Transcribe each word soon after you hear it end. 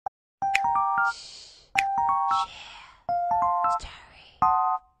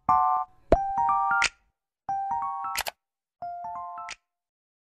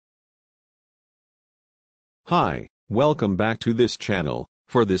Hi, welcome back to this channel.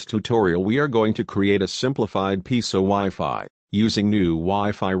 For this tutorial we are going to create a simplified Piso Wi-Fi, using new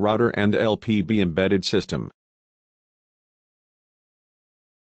Wi-Fi router and LPB embedded system.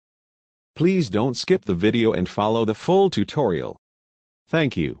 Please don't skip the video and follow the full tutorial.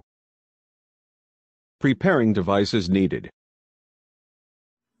 Thank you. Preparing devices needed.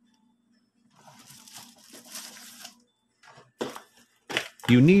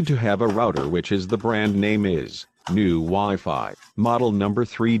 You need to have a router which is the brand name is Newifi, model number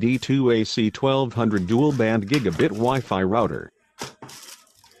 3D2AC1200 dual band gigabit Wi-Fi router,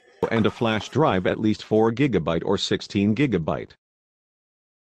 and a flash drive at least 4 GB or 16 GB.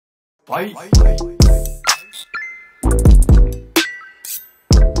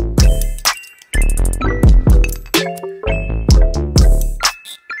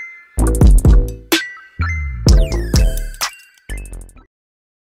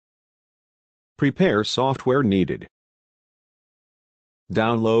 Prepare software needed.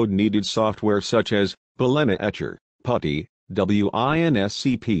 Download needed software such as Balena Etcher, Putty,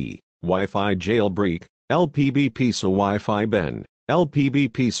 winscp, Wi-Fi Jailbreak, LPB Piso Wifi Ben,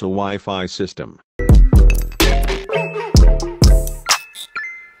 LPB Piso Wifi System.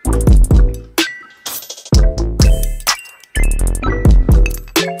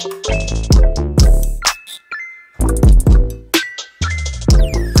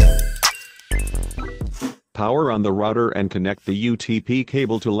 Power on the router and connect the UTP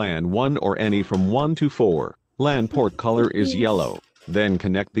cable to LAN 1 or any from 1 to 4. LAN port color is yellow. Then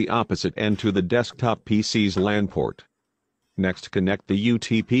connect the opposite end to the desktop PC's LAN port. Next connect the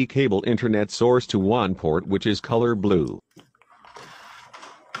UTP cable internet source to one port which is color blue.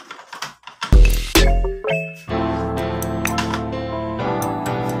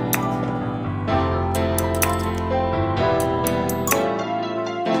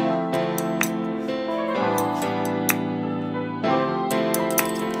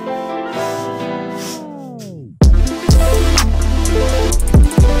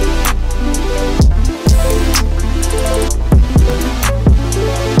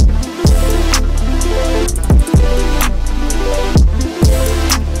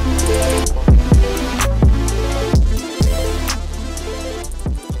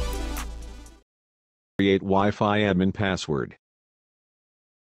 Create Wi-Fi admin password.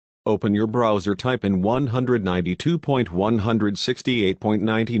 Open your browser, type in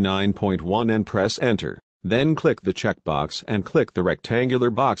 192.168.99.1 and press enter. Then click the checkbox and click the rectangular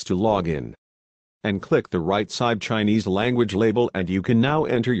box to log in. And click the right side Chinese language label and you can now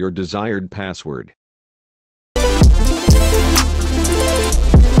enter your desired password.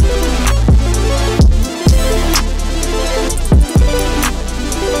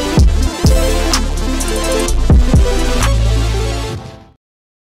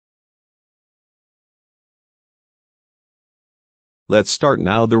 Let's start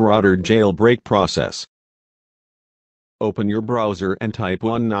now the router jailbreak process. Open your browser and type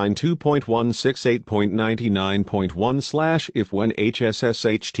 192.168.99.1/if when HSS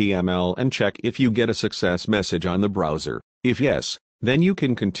HTML and check if you get a success message on the browser. If yes, then you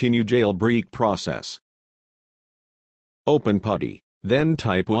can continue jailbreak process. Open Putty, then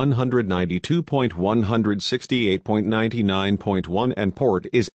type 192.168.99.1 and port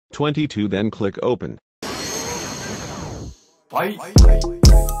is 22, then click open.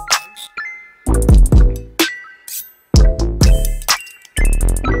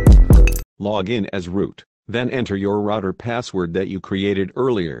 Log in as root, then enter your router password that you created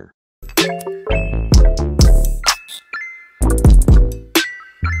earlier.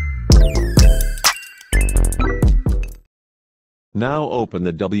 Now open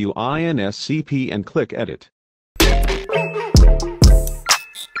the winscp and click edit.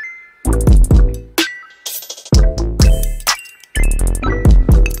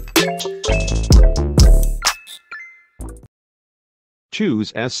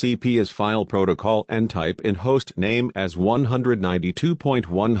 Choose SCP as file protocol and type in host name as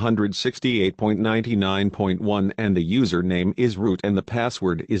 192.168.99.1 and the username is root and the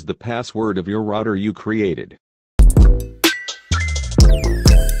password is the password of your router you created.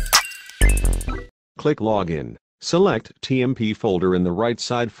 Click Login. Select TMP folder in the right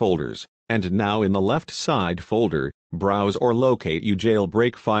side folders, and now in the left side folder, browse or locate your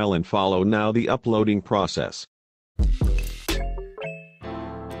jailbreak file and follow now the uploading process.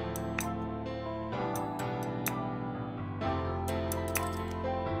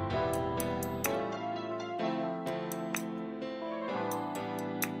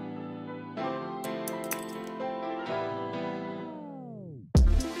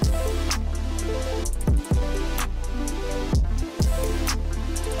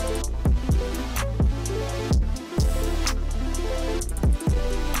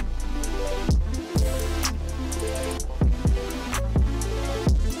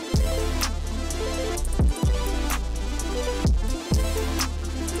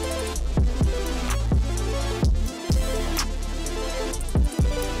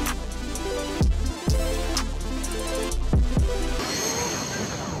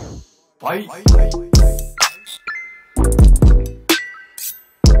 Fight.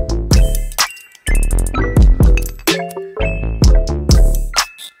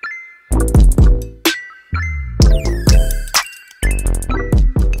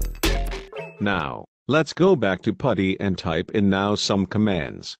 Now, let's go back to Putty and type in now some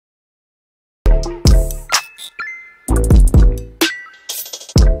commands.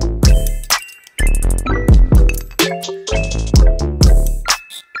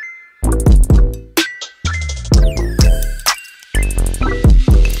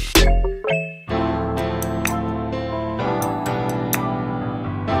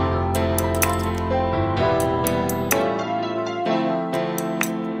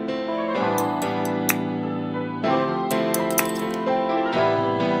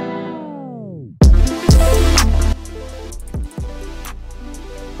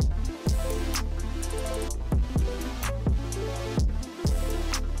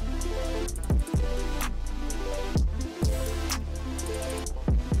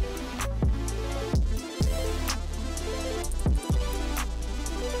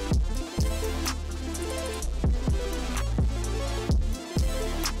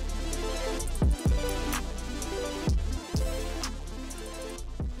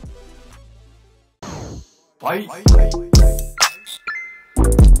 Fight.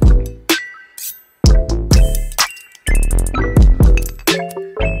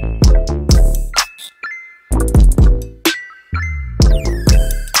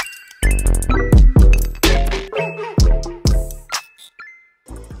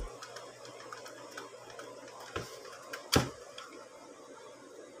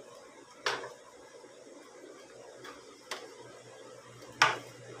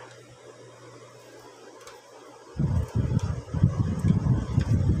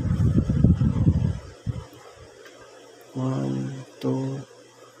 One, two,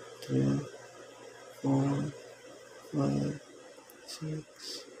 three, 4, 5,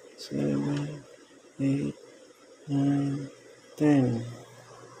 6, 7, 8, 9, 10.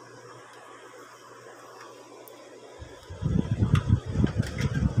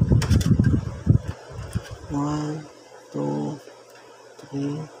 One, two,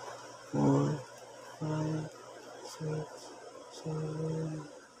 three, 4, 5, 6, 7,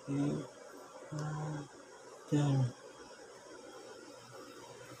 8, 9, 10.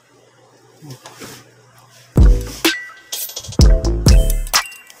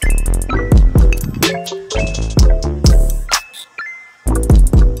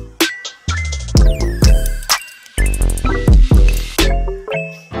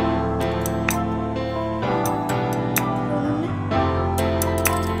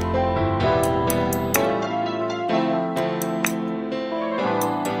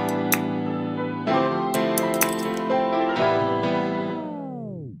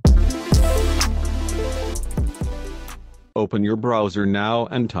 Open your browser now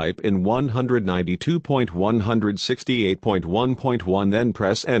and type in 192.168.1.1, then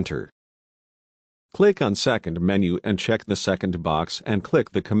press enter. Click on second menu and check the second box and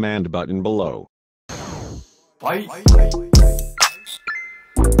click the command button below. Fight.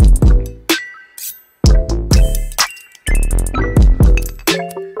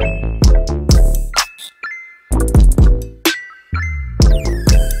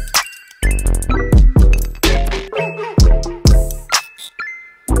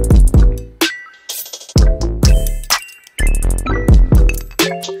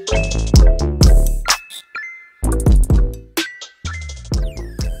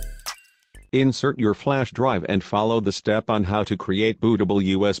 Insert your flash drive and follow the step on how to create bootable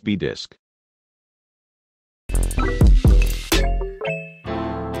USB disk.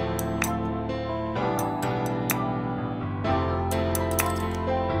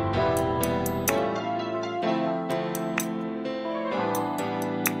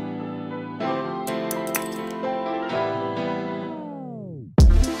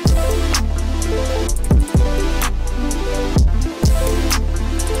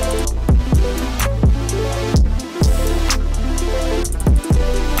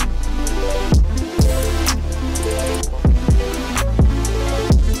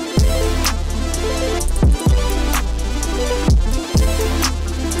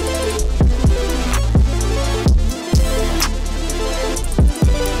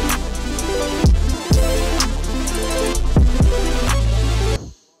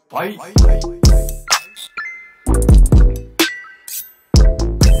 Fight.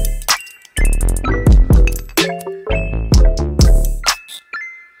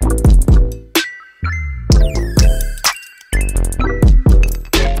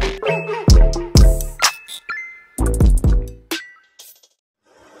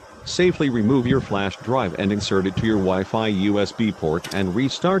 Safely remove your flash drive and insert it to your Wi-Fi USB port and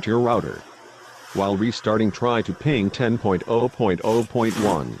restart your router. While restarting, try to ping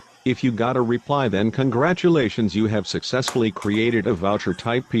 10.0.0.1. If you got a reply, then congratulations, you have successfully created a voucher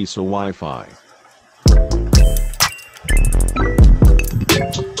type Piso Wifi.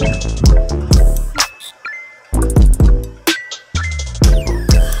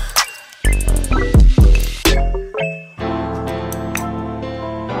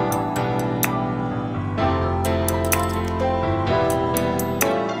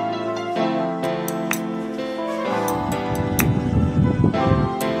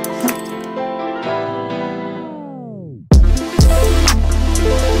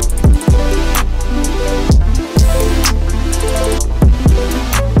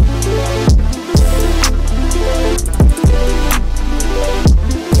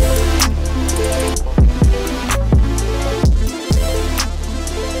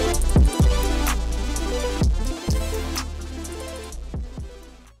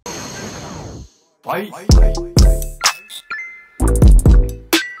 Bye.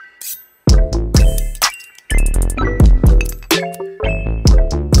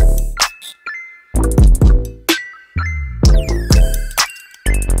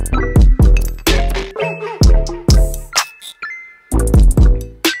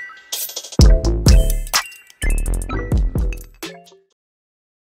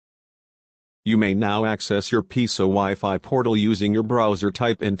 You may now access your Piso Wi-Fi portal using your browser.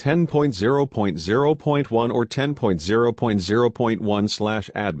 Type in 10.0.0.1 or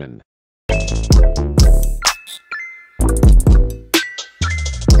 10.0.0.1/admin.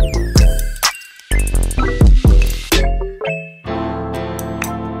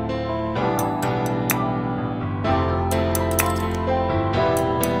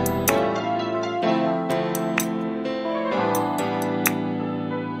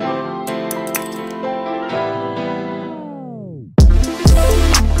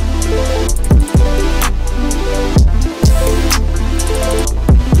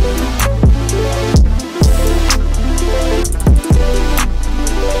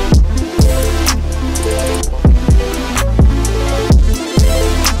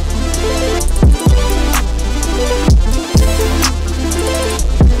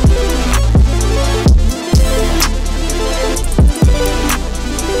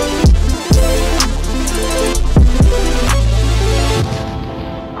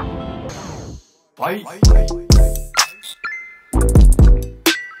 Bye.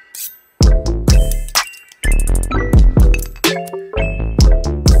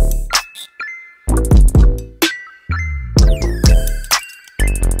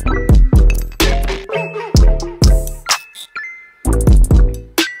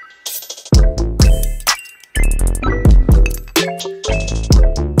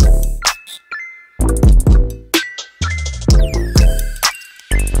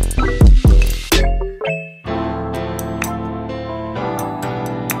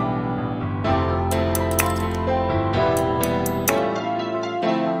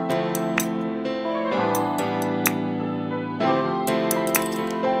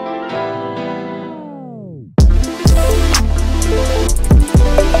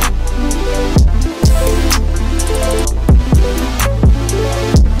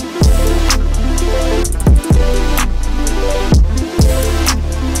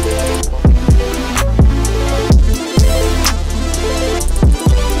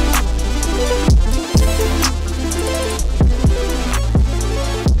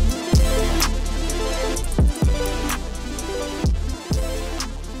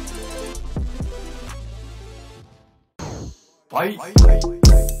 Bye.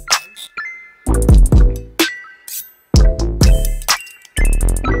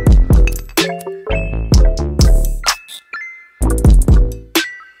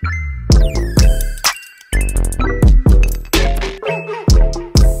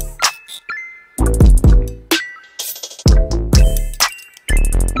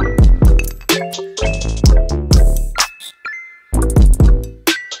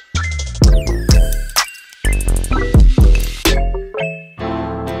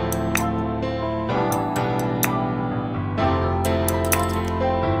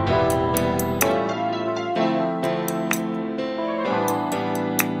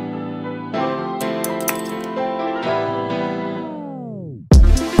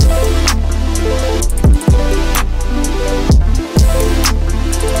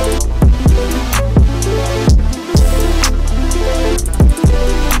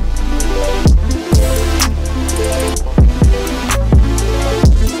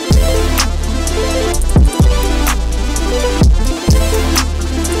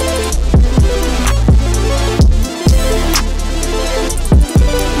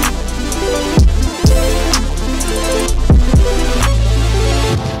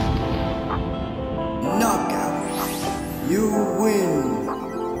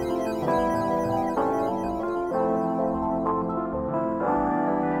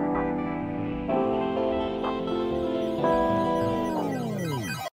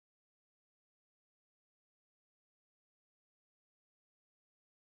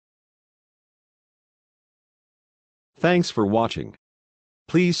 Thanks for watching.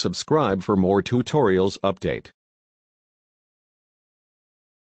 Please subscribe for more tutorials update.